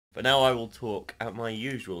But now I will talk at my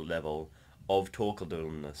usual level of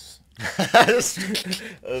talkadleness.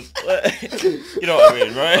 You know what I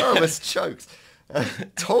mean, right? I almost choked.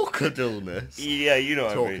 Talkadleness? Yeah, you know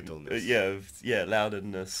what I mean. Talkadleness. Yeah,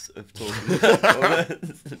 loudness of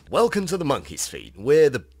talkadleness. Welcome to the Monkey's Feet. We're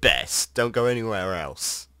the best. Don't go anywhere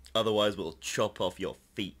else. Otherwise we'll chop off your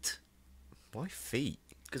feet. Why feet?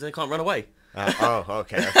 Because they can't run away. Oh,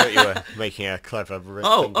 okay. I thought you were making a clever...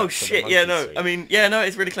 Oh shit, yeah, no. Feet. I mean, yeah, no,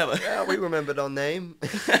 it's really clever. Yeah, we remembered our name.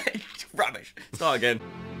 Rubbish. Start again.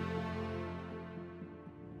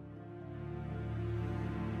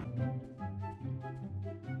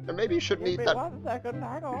 And maybe you shouldn't eat that. 1 second,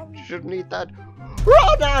 hang on. You shouldn't eat that.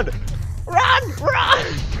 Run, Dad! Run!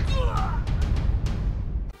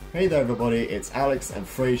 Hey there, everybody. It's Alex and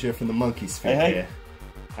Fraser from the Monkey's Feet here.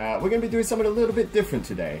 We're going to be doing something a little bit different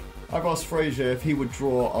today. I've asked Fraser if he would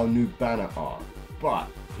draw our new banner art, but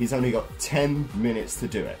he's only got 10 minutes to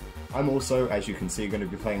do it. I'm also, as you can see, going to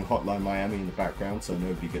be playing Hotline Miami in the background so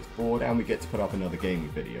nobody gets bored, and we get to put up another gaming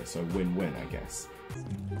video, so win-win, I guess.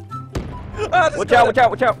 Watch out, watch out,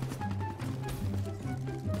 watch out!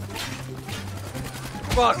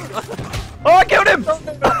 Fuck! Oh, I killed him!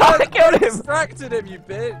 I killed him! Distracted him, you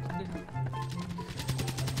bitch!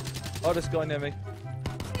 Oh, this guy near me.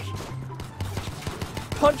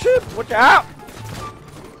 Punch him! Watch out!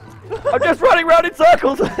 I'm just running round in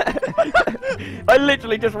circles! I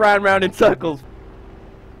literally just ran round in circles.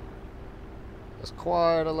 There's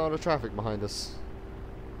quite a lot of traffic behind us.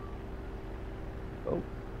 Oh.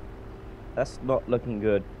 That's not looking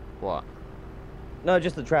good. What? No,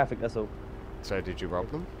 just the traffic, that's all. So did you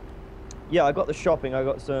rob them? Yeah, I got the shopping. I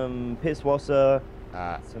got some Pisswasser,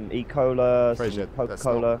 some E-Cola, Fraser, some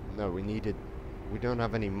Coca-Cola. No, we don't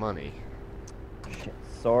have any money. Shit,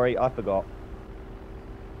 sorry, I forgot.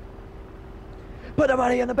 Put the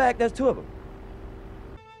money in the back, there's two of them.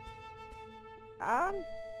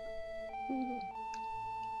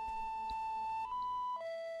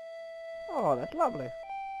 Oh, that's lovely.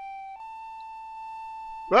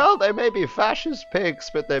 Well, they may be fascist pigs,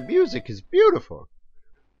 but their music is beautiful.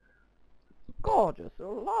 Gorgeous,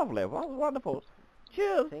 lovely, wonderful.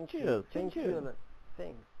 Cheers, cheers, Thank cheers. you.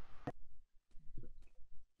 Thanks.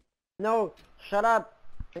 No, shut up.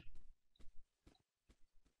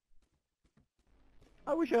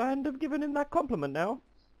 I wish I hadn't have given him that compliment now.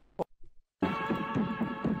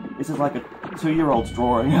 This is like a 2-year-old's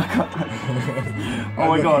drawing. Oh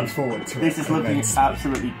my god, this is looking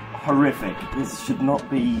absolutely horrific. This should not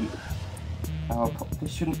be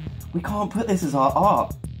we can't put this as our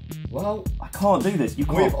art. Well, I can't do this, you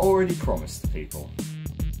can't. we've already promised the people.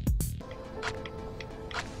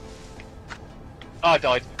 Oh, I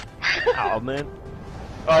died. Oh man.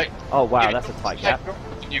 Right. Oh wow, that's a tight gap.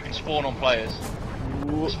 You can spawn on players.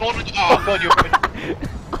 Spawn on... Oh god, you're...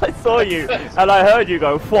 I saw you, and I heard you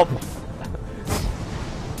go flop.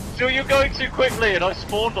 So you're going too quickly and I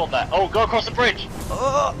spawned on that. Oh, go across the bridge.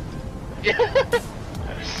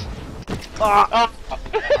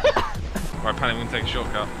 Right, Panic, we can take a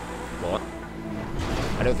shortcut. What?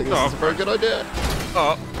 I don't think this is a very good idea.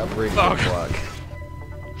 Oh! That really didn't work.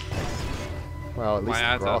 Well, at least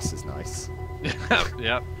the grass is nice.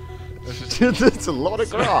 Yep. It's a lot of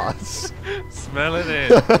grass. Smell it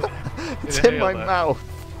in. It's in my mouth.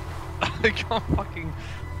 I can't fucking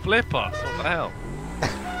flip us. What the hell?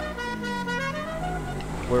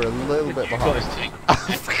 We're a little bit behind.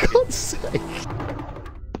 For God's sake.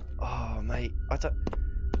 Oh mate, I'm gonna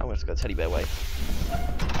have to go teddy bear way.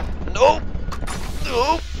 No!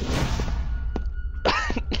 No!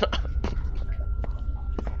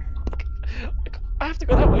 I have to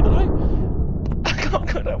go that way, don't I? I can't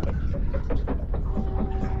go that way.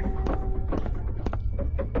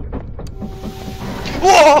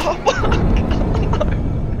 Whoa!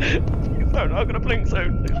 No, no, I'm gonna blink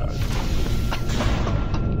soon.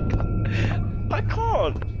 I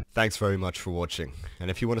can't. Thanks very much for watching, and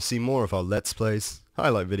if you want to see more of our Let's Plays,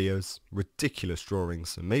 highlight videos, ridiculous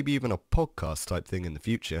drawings, and maybe even a podcast type thing in the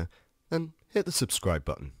future, then hit the subscribe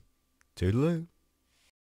button. Toodaloo.